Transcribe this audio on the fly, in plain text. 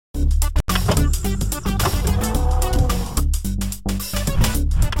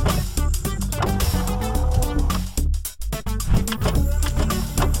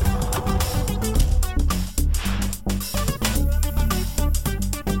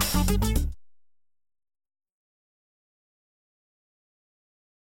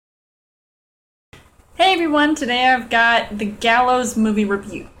Hey everyone, today I've got the Gallows movie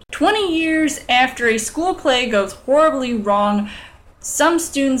review. 20 years after a school play goes horribly wrong, some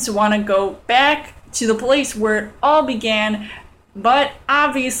students want to go back to the place where it all began, but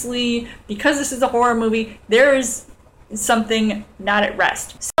obviously, because this is a horror movie, there is something not at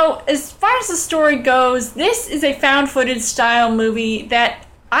rest. So, as far as the story goes, this is a found footage style movie that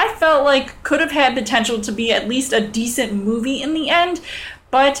I felt like could have had potential to be at least a decent movie in the end,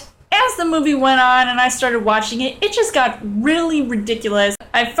 but as the movie went on and I started watching it, it just got really ridiculous.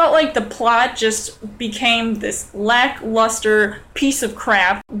 I felt like the plot just became this lackluster piece of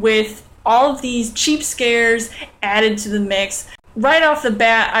crap with all of these cheap scares added to the mix. Right off the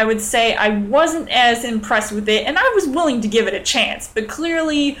bat, I would say I wasn't as impressed with it, and I was willing to give it a chance, but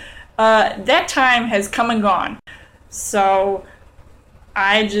clearly that time has come and gone. So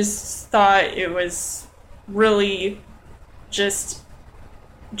I just thought it was really just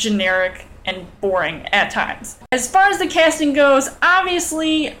generic and boring at times. As far as the casting goes,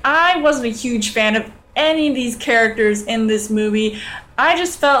 obviously I wasn't a huge fan of any of these characters in this movie. I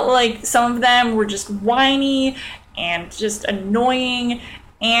just felt like some of them were just whiny and just annoying,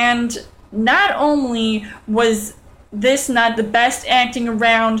 and not only was this not the best acting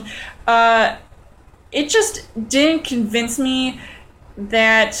around, it just didn't convince me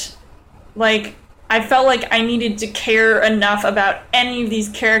that, like, I felt like I needed to care enough about any of these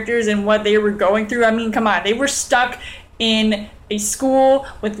characters and what they were going through. I mean, come on, they were stuck in a school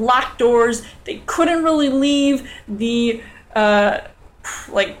with locked doors. They couldn't really leave the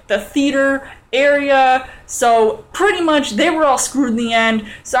theater area, so pretty much they were all screwed in the end.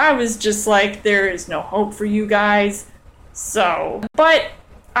 So I was just like, there is no hope for you guys. So, but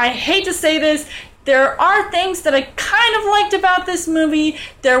I hate to say this, there are things that I kind of liked about this movie.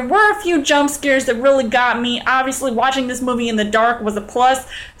 There were a few jump scares that really got me. Obviously, watching this movie in the dark was a plus,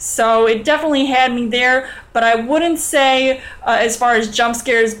 so it definitely had me there. But I wouldn't say, as far as jump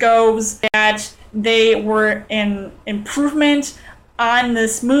scares goes, that they were an improvement on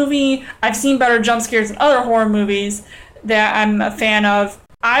this movie. I've seen better jump scares in other horror movies that I'm a fan of.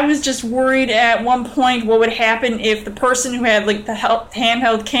 I was just worried at one point what would happen if the person who had like the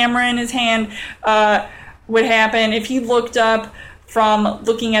handheld camera in his hand would happen if he looked up from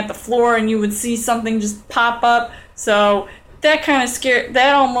looking at the floor and you would see something just pop up. So that kind of scared,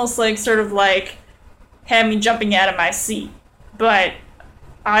 that almost like sort of like had me jumping out of my seat. But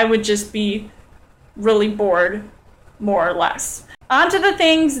I would just be really bored, more or less. On to the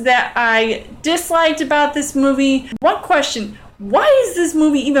things that I disliked about this movie. One question: why is this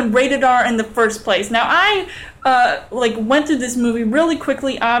movie even rated R in the first place? Now, I went through this movie really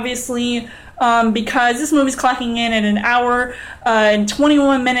quickly, obviously, because this movie's clocking in at an hour and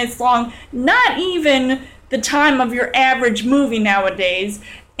 21 minutes long. Not even the time of your average movie nowadays,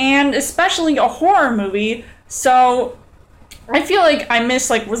 and especially a horror movie. So I feel like I missed,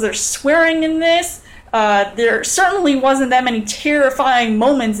 was there swearing in this? There certainly wasn't that many terrifying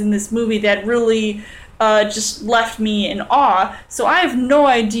moments in this movie that really just left me in awe. So I have no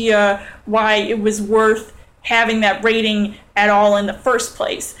idea why it was worth having that rating at all in the first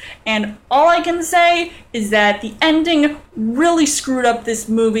place. And all I can say is that the ending really screwed up this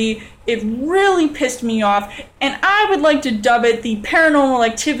movie. It really pissed me off. And I would like to dub it the Paranormal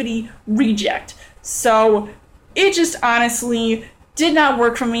Activity reject. So it just honestly did not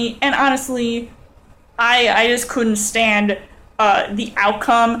work for me. And honestly, I just couldn't stand the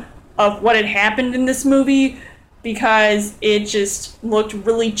outcome of what had happened in this movie because it just looked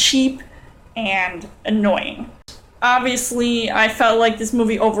really cheap and annoying. Obviously, I felt like this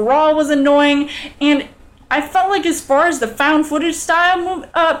movie overall was annoying, and I felt like as far as the found footage style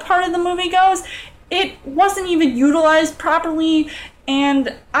part of the movie goes, it wasn't even utilized properly,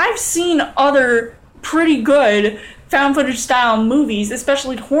 and I've seen other pretty good found footage style movies,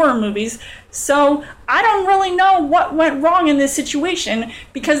 especially horror movies, so I don't really know what went wrong in this situation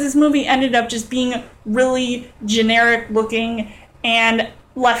because this movie ended up just being really generic looking and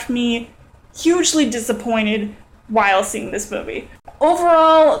left me hugely disappointed while seeing this movie.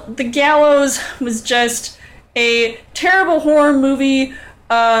 Overall, The Gallows was just a terrible horror movie,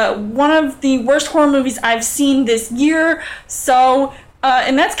 one of the worst horror movies I've seen this year, so,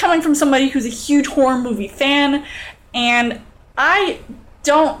 and that's coming from somebody who's a huge horror movie fan, and I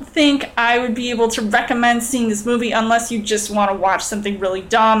don't think I would be able to recommend seeing this movie unless you just want to watch something really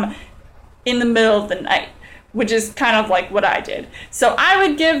dumb in the middle of the night. which is kind of like what I did. So I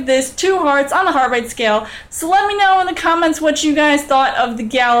would give this 2 hearts on the heart rate scale. So let me know in the comments what you guys thought of The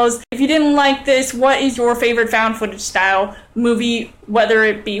Gallows. If you didn't like this, what is your favorite found footage style movie, whether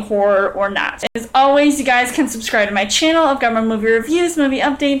it be horror or not? As always, you guys can subscribe to my channel. I've got my movie reviews, movie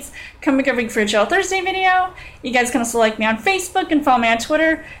updates, coming every for a Chill Thursday video. You guys can also like me on Facebook and follow me on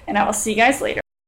Twitter, and I will see you guys later.